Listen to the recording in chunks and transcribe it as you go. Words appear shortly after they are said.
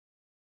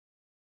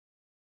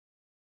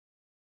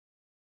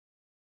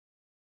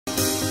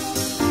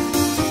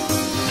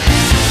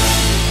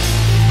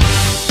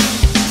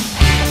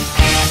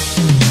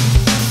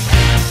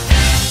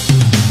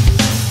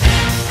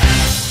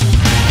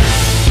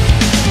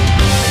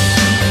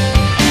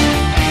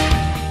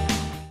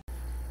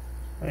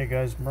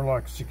guys,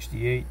 MUR-LOCK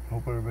 68.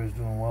 Hope everybody's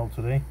doing well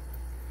today.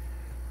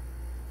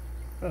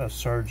 Got a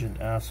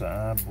Sargent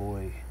Assa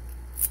boy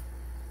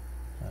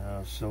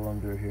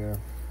cylinder here.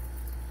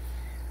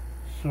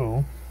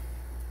 So,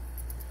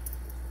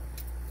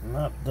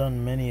 not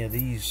done many of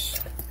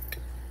these.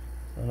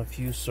 Done a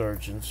few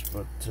Sargents,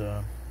 but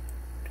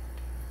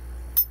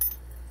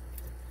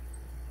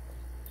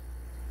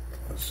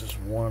this is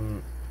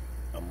one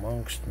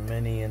amongst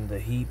many in the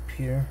heap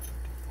here.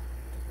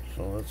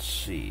 So let's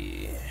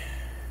see.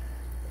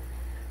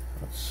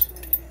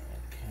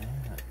 Okay,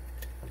 that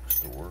looks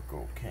to work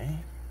okay.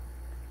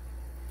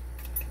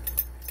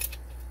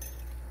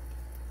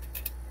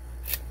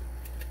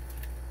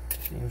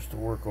 Seems to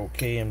work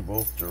okay in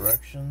both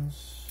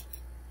directions.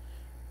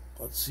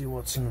 Let's see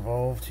what's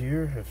involved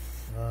here,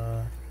 if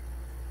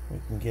we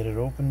can get it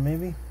open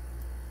maybe.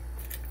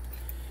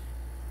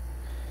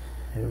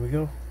 Here we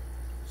go.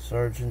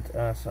 Sargent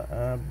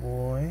Assa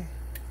boy.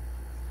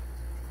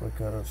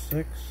 Click out of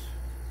 6.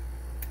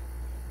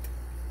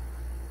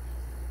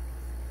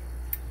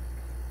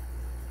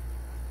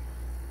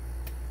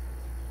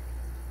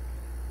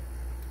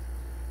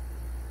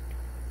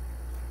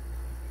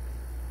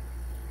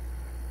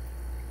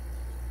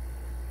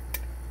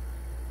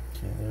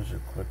 Okay, there's a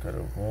click out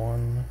of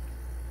 1.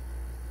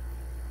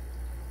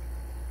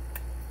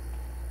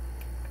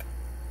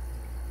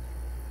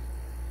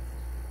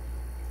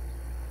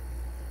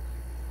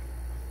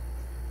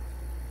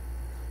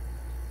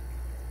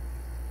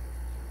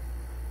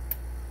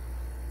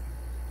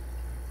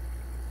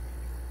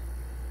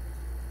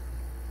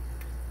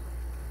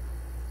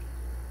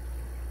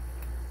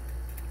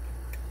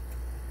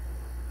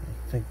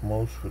 I think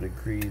most would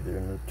agree they're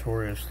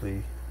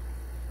notoriously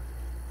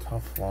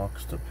tough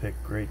locks to pick,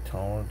 great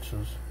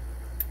tolerances.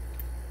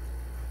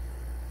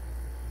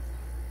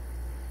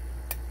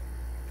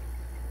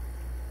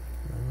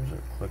 There's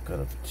a click out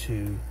of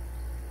 2.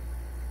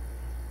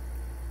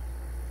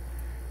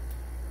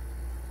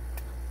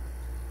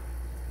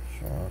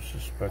 So I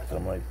suspect I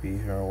might be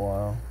here a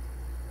while.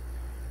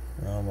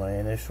 Now my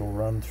initial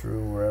run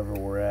through, wherever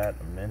we're at,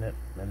 a minute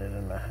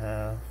and a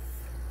half.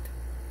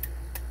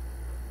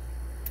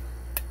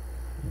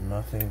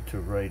 Nothing to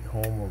write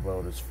home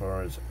about as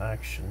far as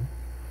action,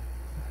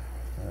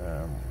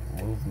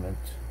 movement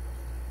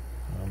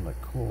on the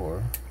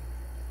core.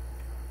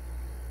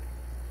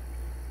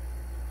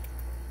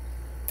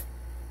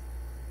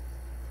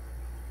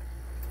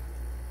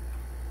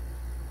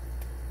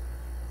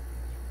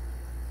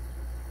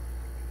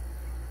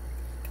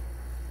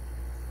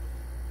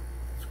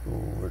 Let's go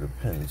over to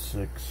pin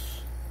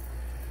 6.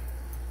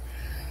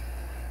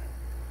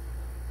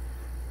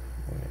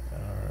 We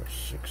are a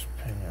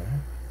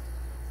 6-pinner.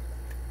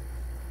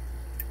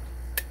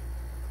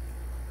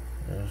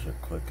 There's a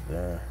click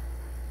there.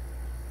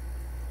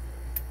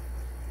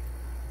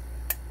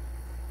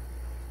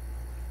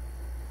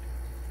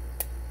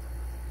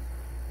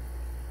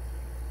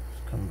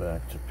 Let's come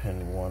back to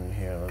pin 1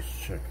 here. Let's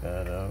check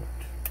that out.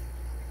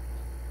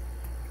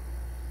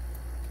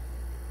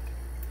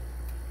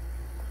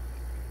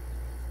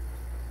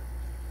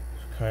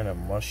 It's kind of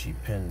mushy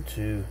pin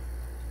 2.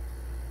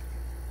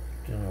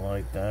 Didn't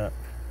like that.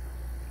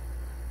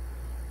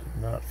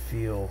 Did not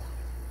feel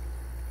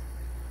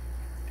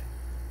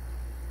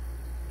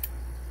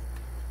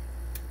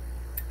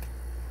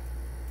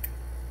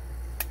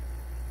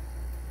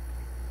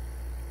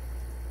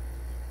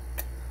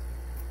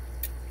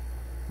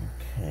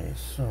okay.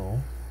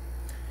 So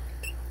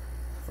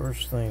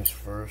first things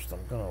first, I'm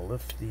gonna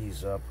lift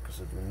these up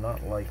because I do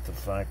not like the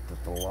fact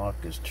that the lock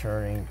is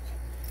turning.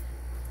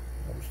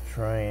 I was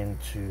trying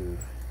to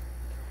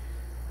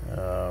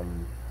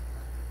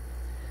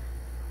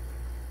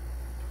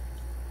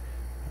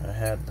I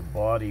had the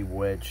body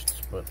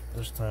wedged, but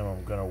this time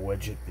I'm gonna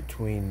wedge it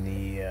between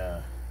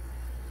the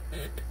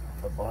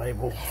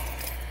Bible.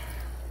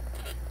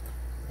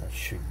 That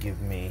should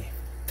give me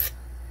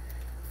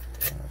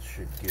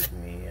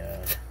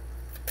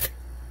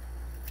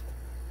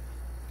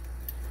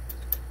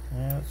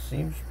yeah, it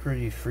seems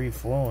pretty free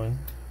flowing.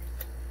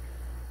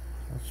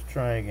 Let's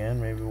try again.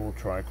 Maybe we'll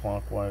try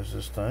clockwise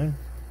this time.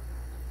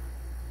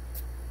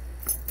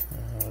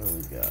 What do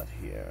we got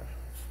here?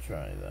 Let's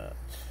try that.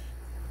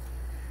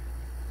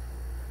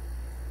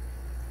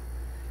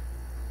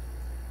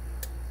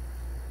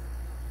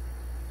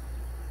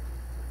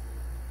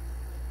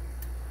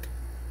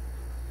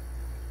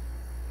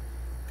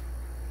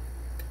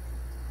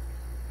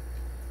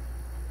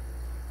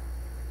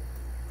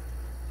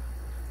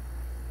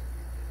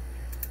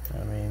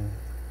 I mean,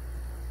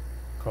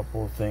 a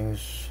couple of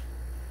things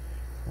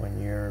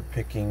when you're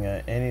picking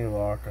any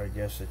lock, I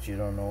guess, that you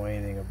don't know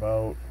anything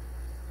about.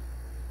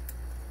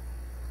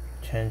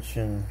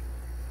 Tension,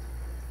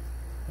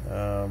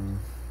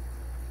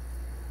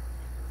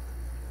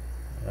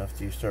 after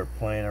you start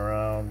playing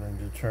around and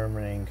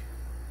determining,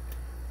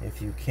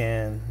 if you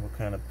can, what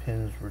kind of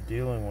pins we're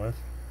dealing with.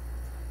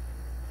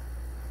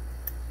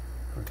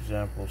 For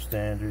example,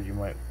 standard, you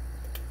might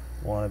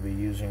want to be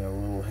using a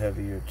little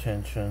heavier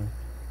tension.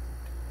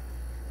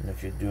 And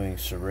if you're doing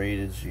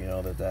serrated, you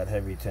know that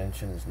heavy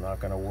tension is not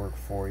going to work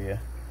for you.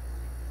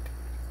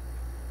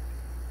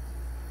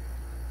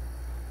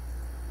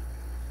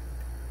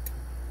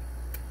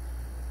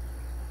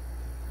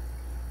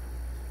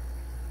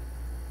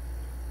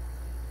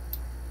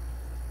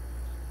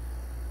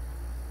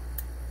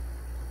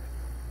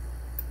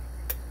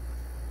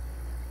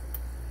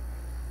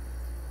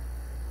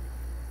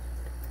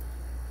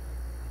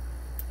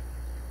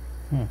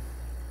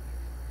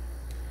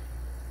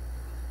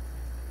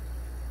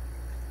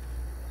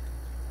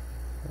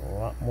 A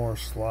lot more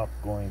slop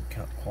going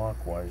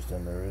clockwise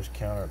than there is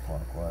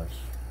counterclockwise.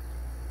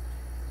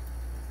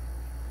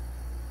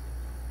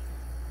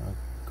 I'm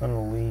going to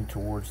lean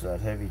towards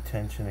that heavy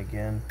tension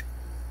again.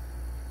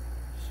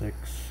 6,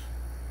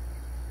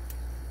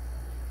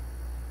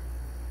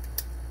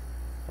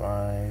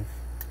 5,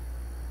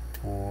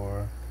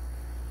 4,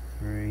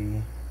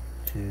 3,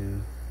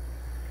 2.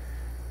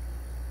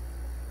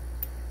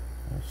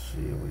 Let's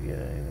see if we get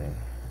anything.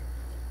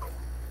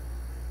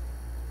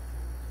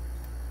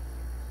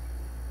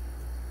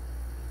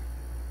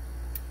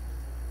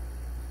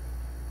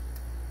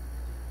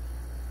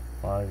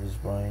 Five is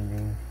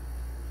binding.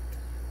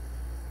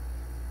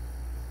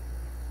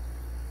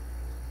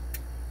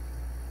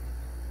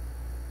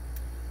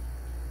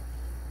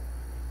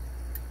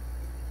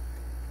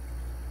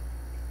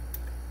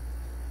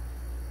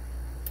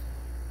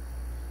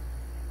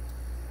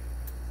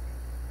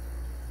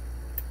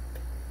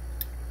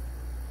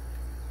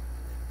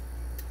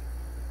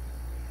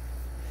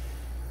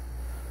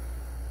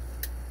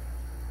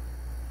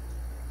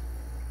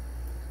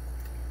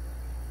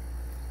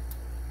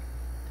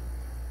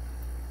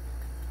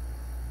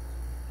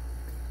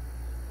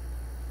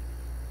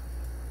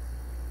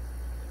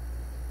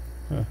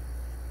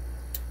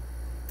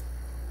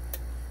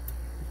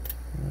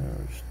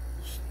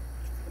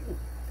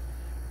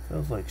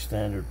 Feels like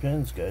standard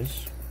pins,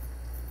 guys.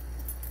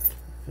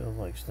 Feels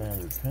like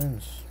standard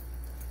pins.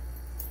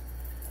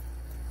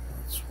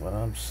 That's what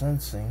I'm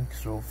sensing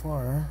so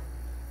far.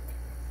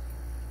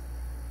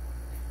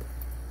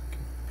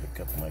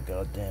 Pick up my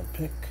goddamn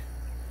pick.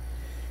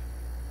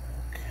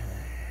 Okay.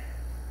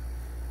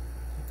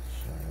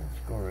 So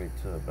let's go right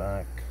to the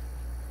back.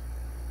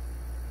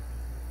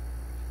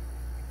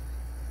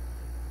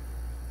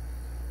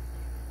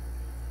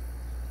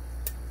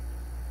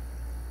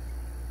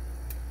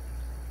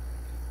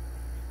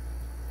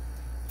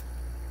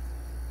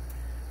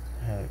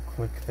 Had a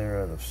click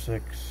there out of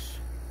 6.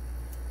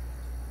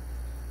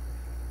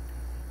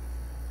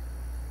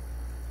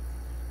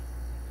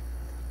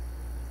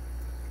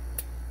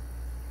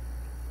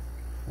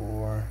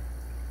 Four,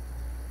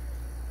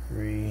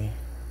 3,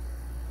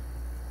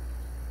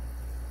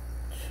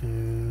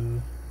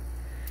 2.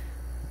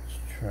 Let's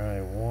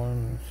try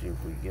 1. See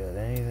if we get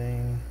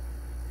anything.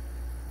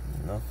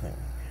 Nothing.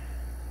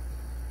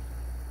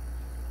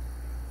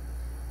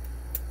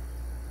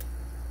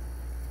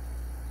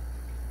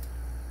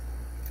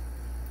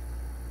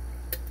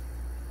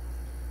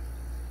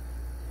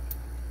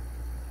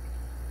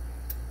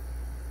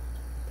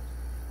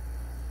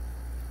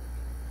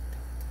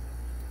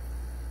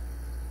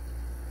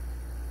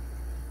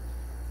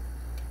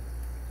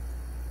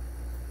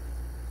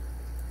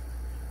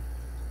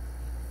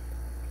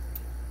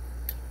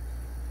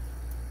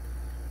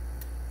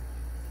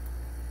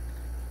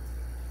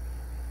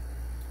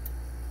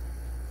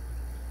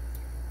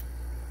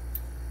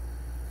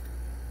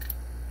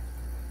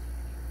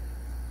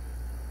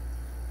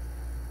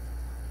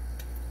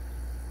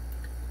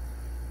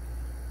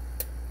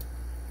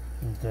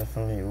 I'm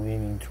definitely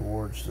leaning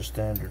towards the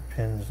standard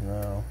pins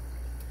now.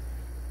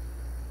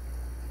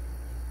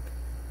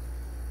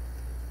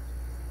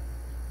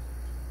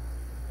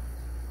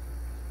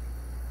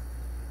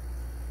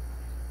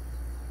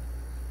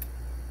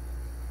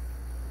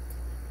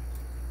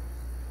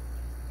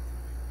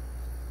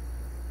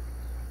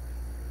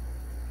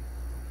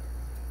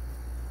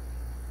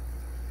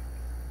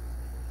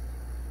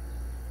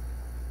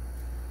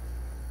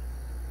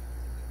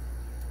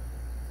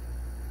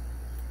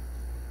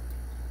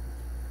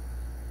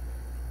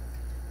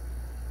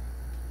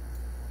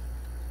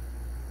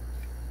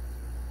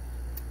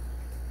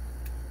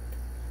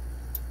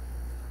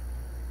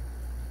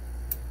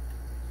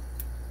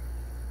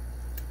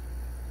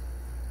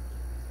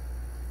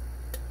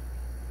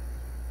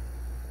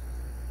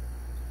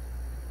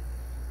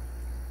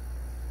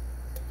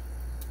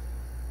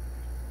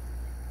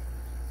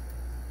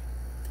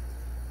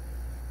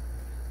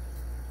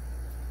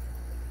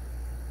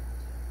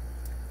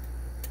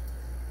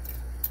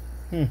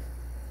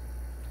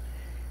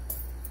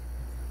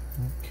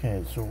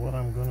 Okay, so what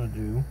I'm gonna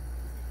do,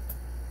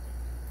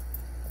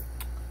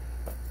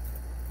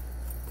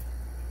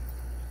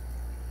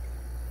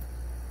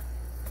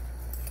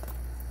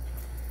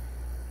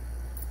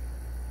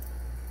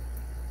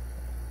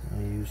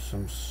 I use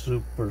some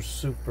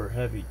super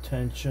heavy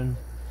tension.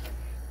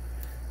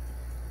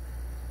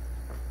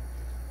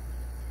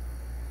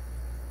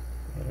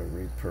 Gotta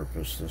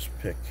repurpose this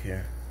pick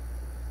here.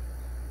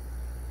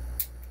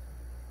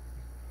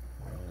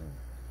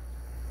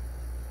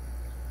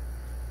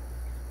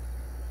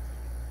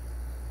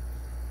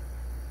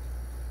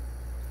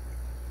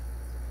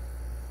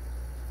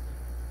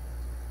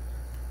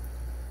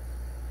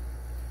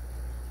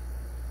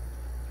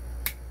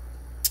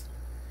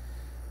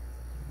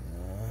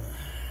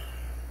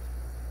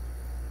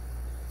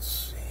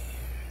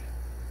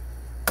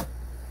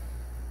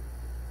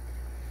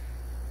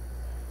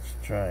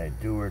 try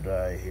do or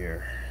die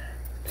here.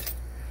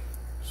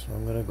 So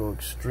I'm gonna go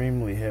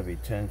extremely heavy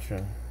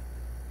tension.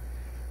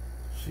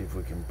 See if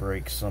we can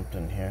break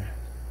something here.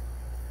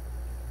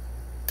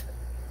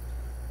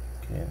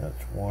 Okay,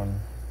 that's 1,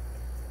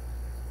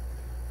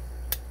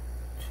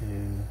 2,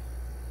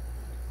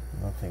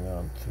 nothing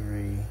on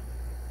 3,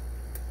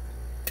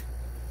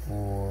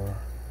 4,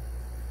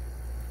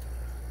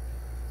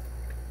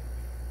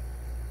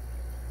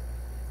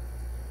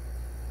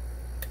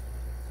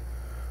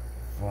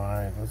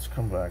 5. Let's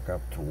come back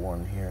up to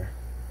 1 here.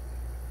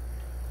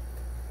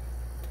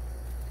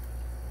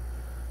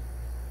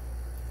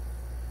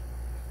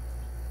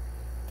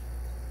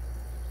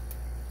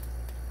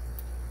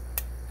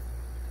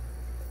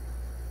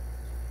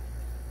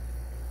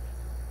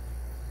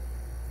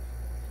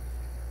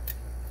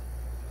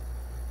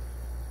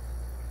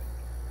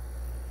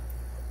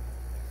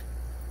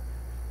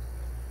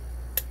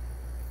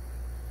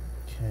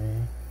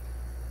 Okay.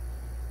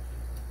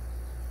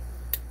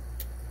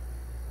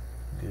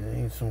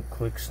 Getting some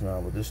clicks now,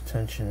 but this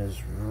tension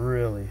is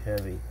really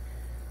heavy,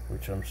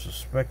 which I'm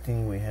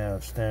suspecting we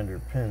have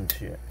standard pins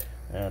here.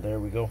 There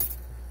we go.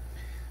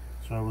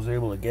 So I was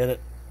able to get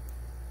it.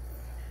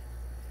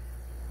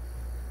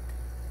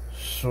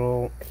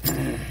 So,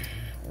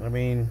 I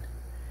mean,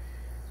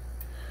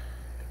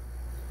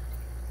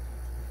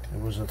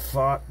 it was a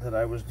thought that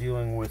I was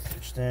dealing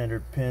with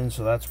standard pins,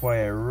 so that's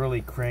why I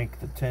really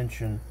cranked the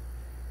tension.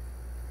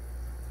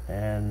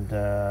 And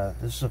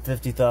this is a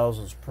 50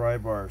 thousandths pry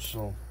bar,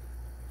 so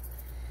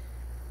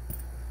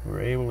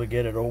we're able to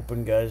get it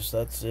open, guys.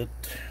 That's it.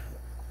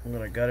 I'm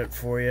gonna gut it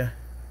for you.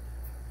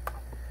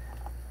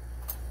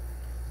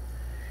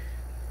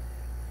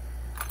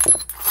 It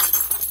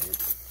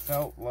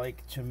felt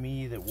like to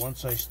me that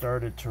once I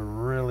started to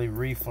really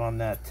reef on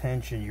that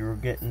tension, you were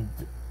getting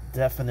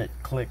definite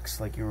clicks,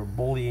 like you were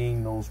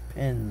bullying those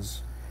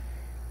pins.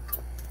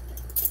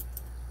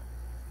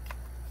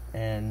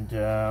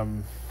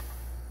 And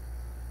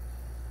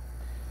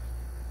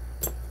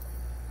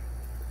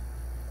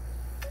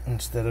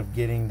instead of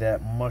getting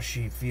that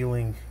mushy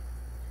feeling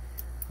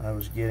I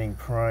was getting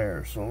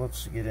prior. So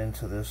let's get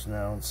into this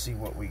now and see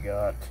what we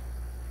got.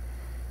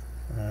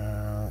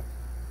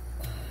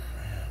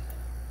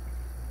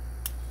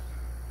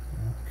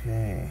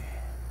 Okay.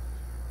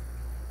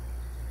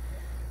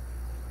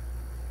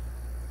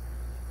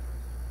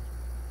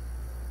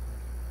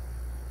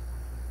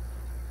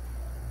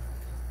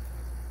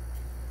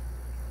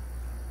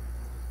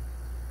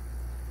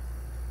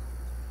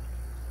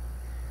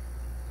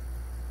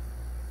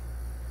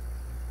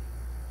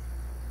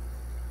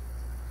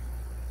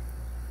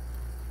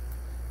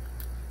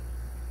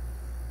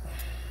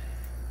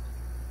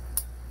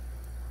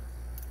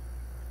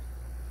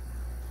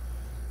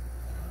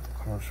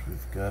 Of course,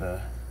 we've got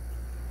a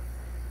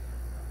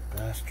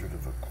bastard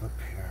of a clip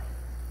here.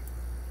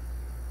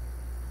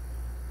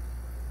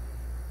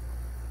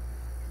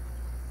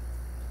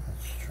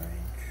 That's strange.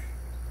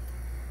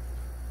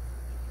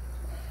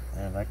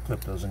 And that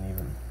clip doesn't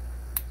even...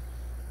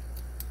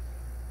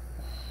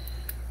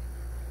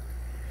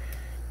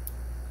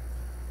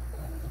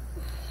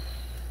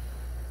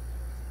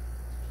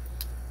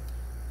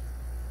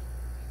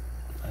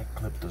 That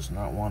clip does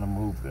not want to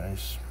move,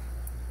 guys.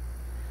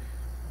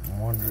 I'm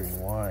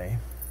wondering why.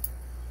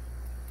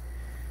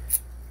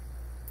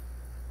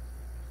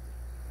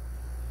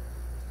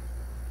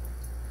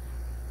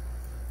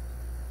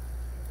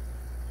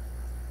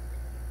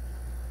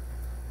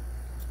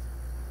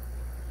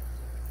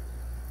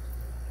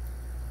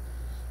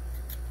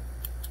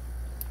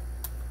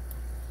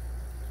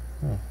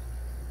 Well,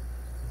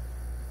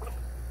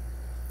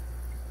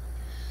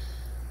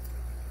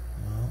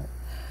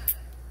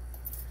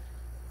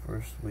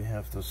 first we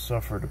have to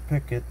suffer to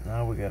pick it.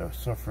 Now we gotta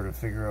suffer to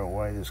figure out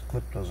why this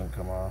clip doesn't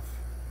come off.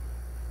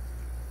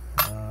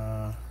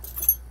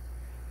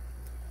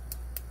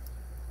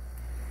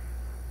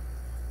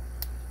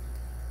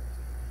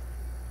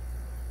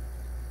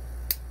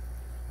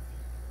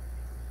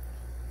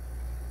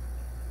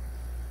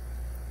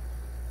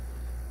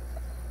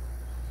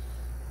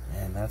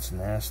 Man, that's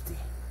nasty.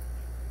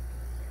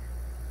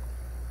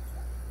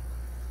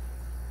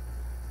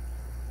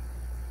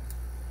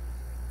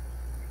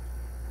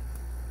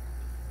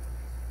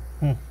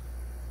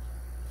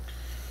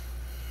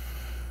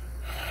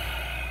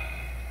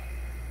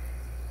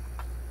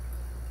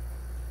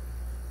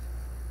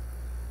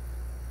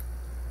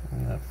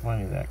 Isn't that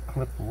funny? That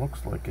clip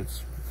looks like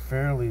it's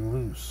fairly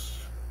loose.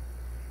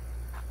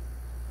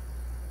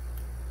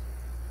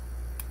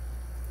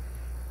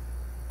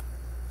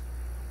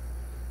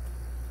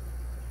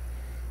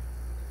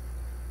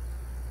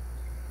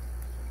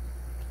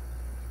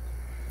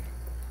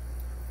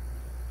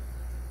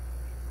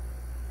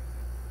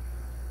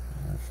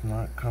 It's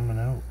not coming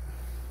out.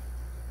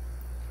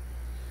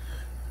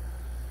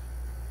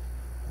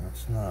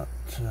 It's not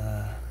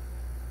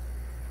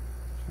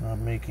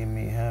making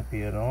me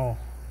happy at all.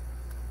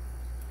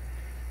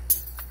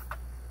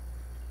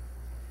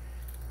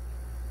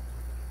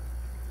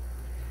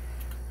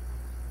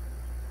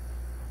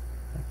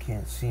 I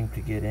Can't seem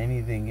to get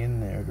anything in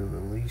there to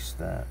release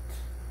that.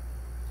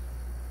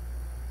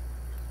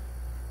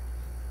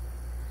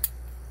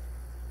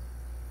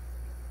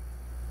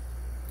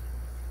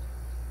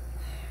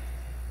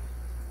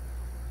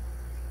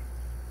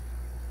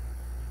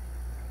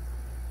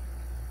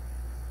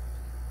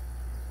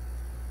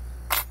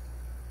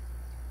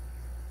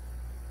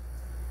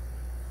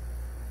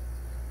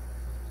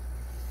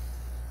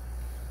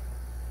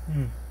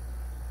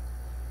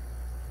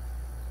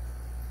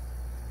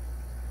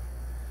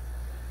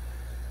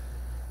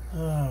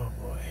 Oh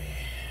boy.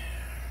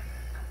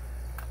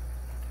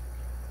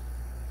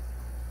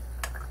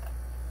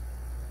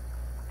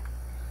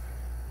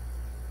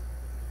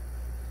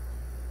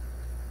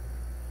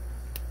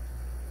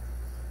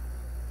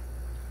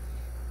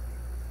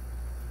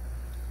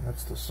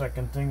 That's the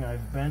second thing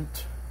I've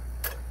bent.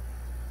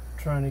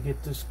 Trying to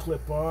get this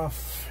clip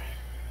off.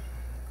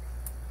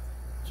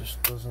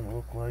 Just doesn't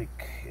look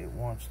like it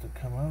wants to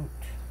come out.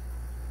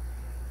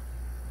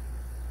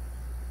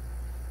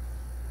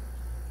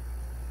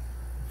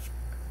 It's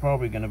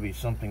probably going to be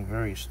something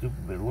very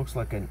stupid, but it looks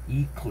like an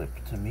E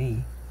clip to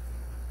me,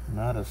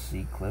 not a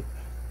C clip.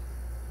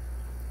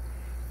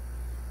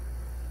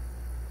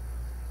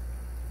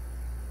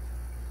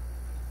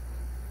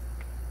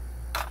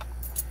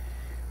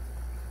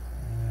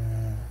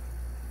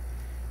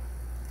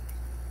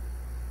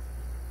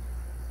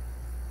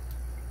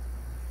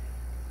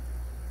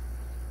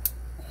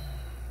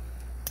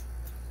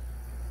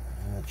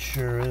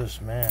 Sure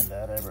is, man,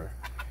 that ever.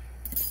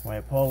 My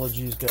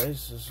apologies,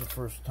 guys. This is the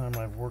first time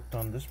I've worked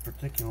on this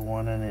particular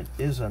one, and it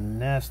is a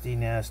nasty,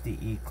 nasty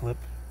E-clip.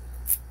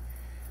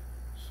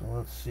 So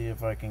let's see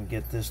if I can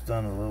get this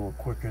done a little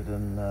quicker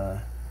than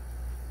it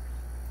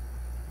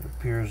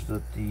appears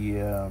that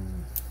the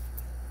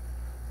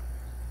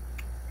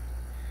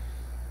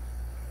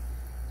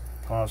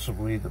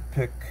possibly the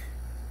pick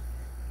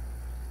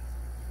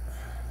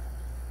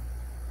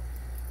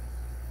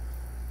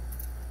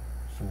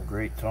some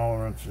great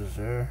tolerances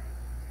there.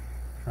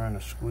 Trying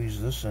to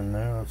squeeze this in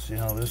there. Let's see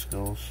how this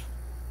goes.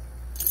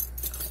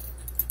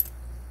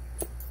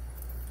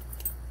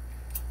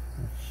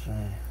 Let's see.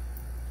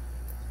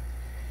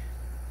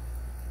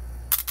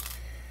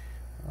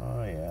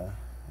 Oh yeah.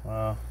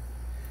 Well,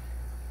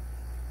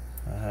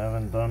 I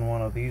haven't done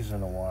one of these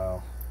in a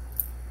while,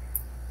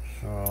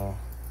 so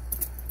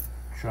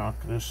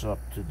chalk this up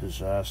to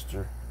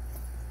disaster.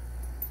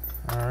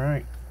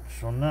 Alright,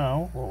 so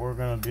now what we're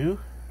gonna do,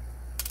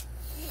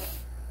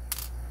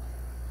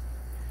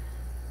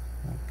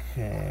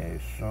 okay,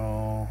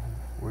 so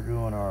we're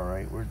doing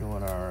alright,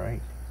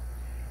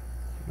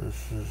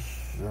 This is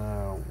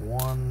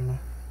 1,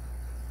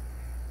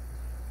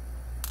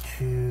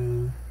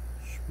 2,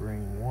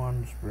 spring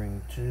 1,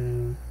 spring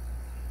 2.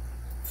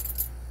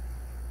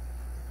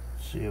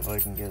 See if I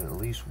can get at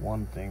least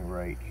one thing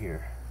right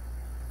here.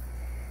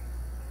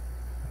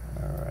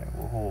 Alright,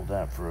 we'll hold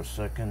that for a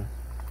second.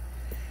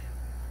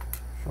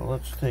 So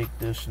let's take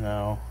this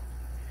now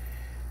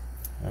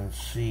and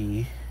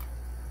see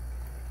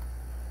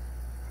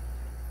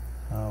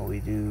how we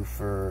do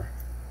for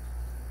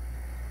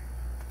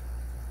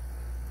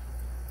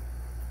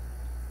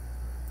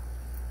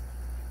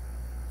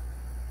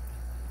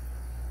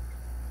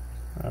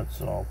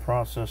that's all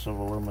process of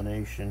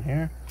elimination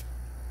here.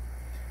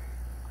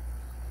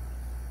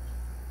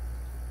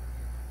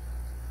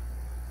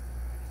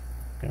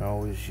 Can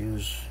always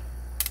use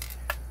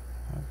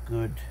a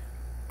good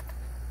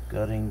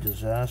gutting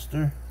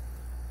disaster.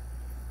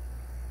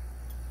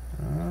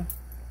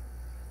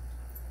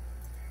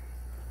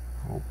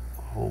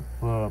 Hope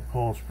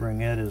Paul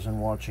Springett isn't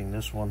watching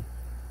this one,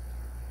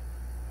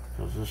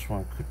 because this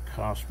one could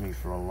cost me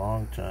for a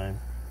long time.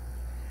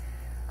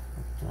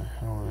 What the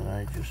hell did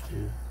I just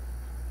do?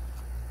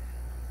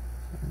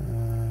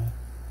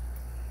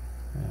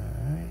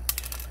 Alright,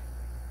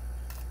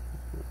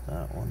 put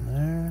that one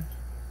there.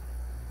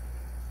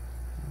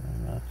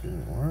 And that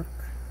didn't work.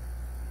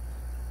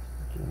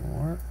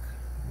 Didn't work.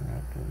 And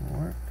that didn't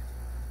work.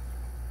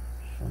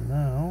 So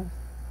now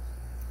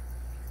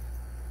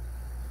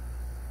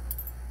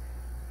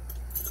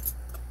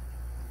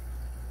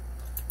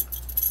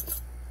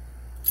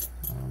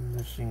I'm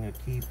missing a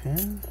key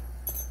pin.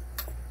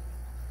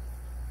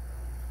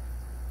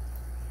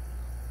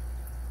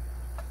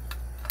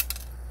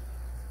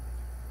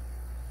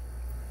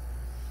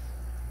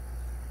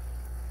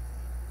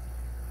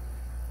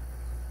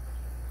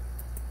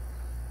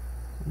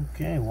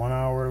 Okay, 1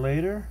 hour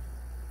later,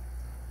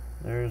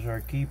 there's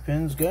our key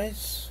pins,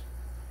 guys.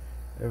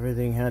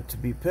 Everything had to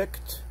be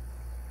picked.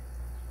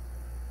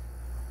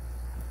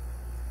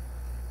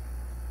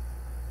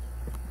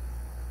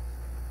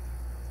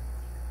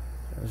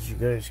 As you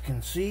guys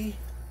can see,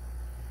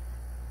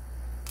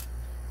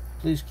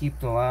 please keep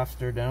the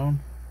laughter down.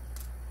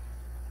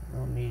 I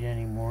don't need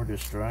any more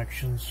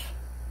distractions.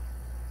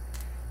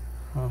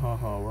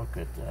 Oh, look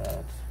at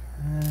that.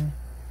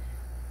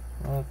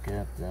 Look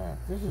at that.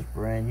 This is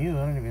brand new.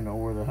 I don't even know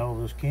where the hell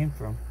this came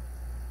from.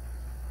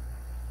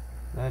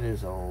 That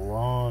is a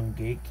long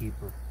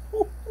gatekeeper.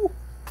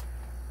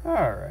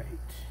 Alright.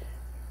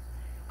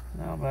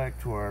 Now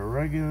back to our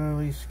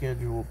regularly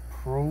scheduled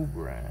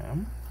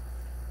program.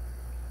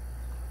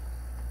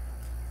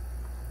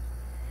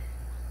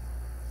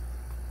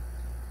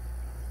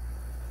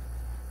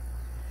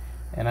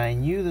 And I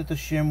knew that the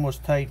shim was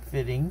tight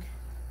fitting,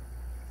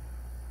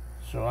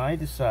 so I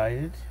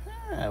decided,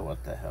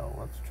 what the hell,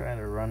 let's try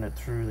to run it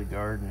through the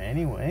garden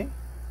anyway.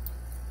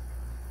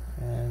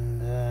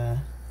 And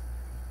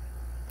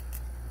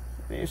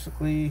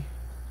basically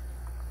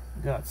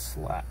got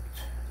slapped.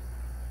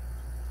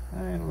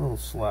 A little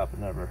slap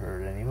never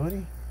hurt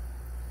anybody.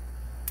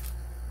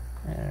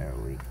 There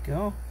we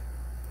go.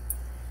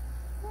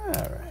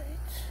 Alright.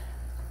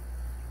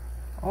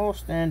 All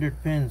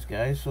standard pins,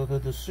 guys, so the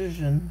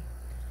decision,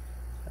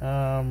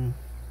 for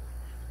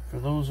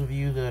those of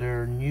you that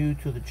are new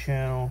to the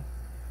channel,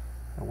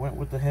 I went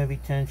with the heavy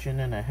tension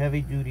and a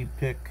heavy duty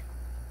pick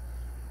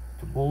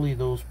to bully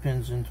those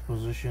pins into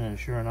position, and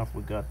sure enough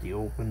we got the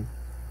open.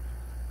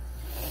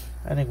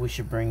 I think we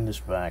should bring this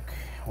back.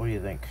 What do you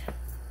think?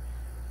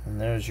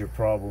 And there's your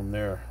problem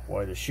there,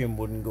 why the shim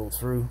wouldn't go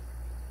through.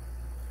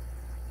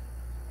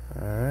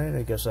 Alright,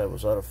 I guess I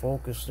was out of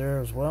focus there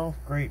as well.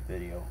 Great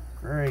video.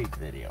 Great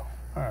video.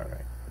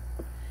 Alright.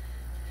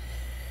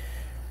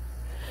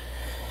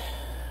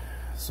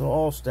 So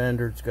all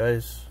standards,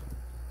 guys.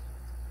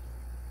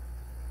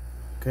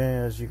 Okay,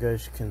 as you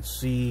guys can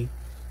see,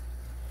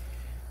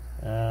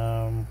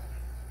 video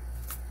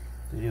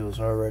is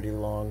already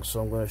long,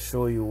 so I'm going to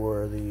show you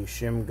where the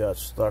shim got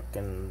stuck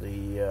and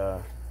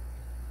the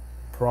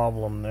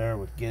problem there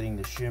with getting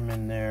the shim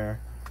in there.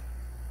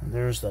 And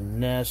there's the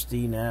nasty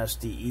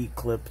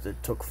E-clip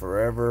that took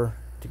forever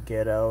to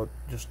get out.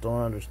 Just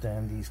don't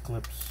understand these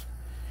clips.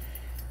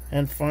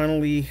 And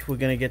finally, we're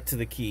going to get to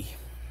the key.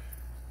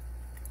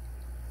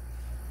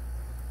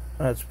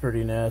 That's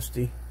pretty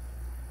nasty.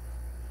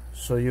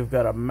 So you've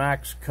got a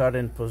max cut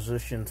in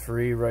position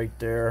 3 right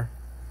there.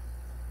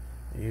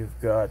 You've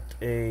got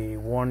a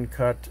 1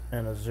 cut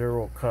and a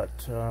 0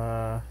 cut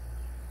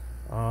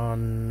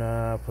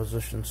on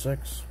position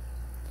 6.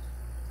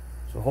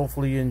 So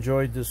hopefully you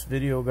enjoyed this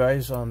video,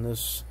 guys, on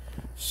this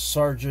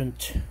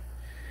Sargent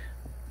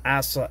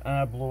Assa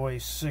Abloy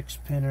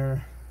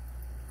 6-pinner.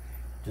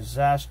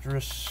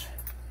 Disastrous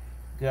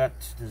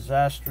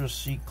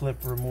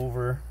C-clip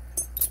remover.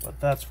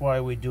 But that's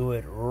why we do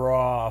it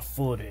raw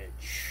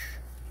footage.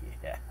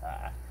 Yeah.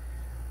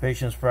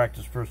 Patience,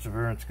 practice,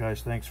 perseverance,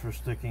 guys. Thanks for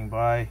sticking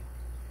by.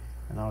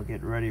 And I'll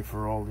get ready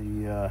for all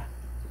the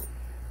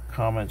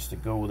comments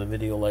that go with a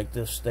video like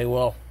this. Stay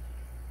well.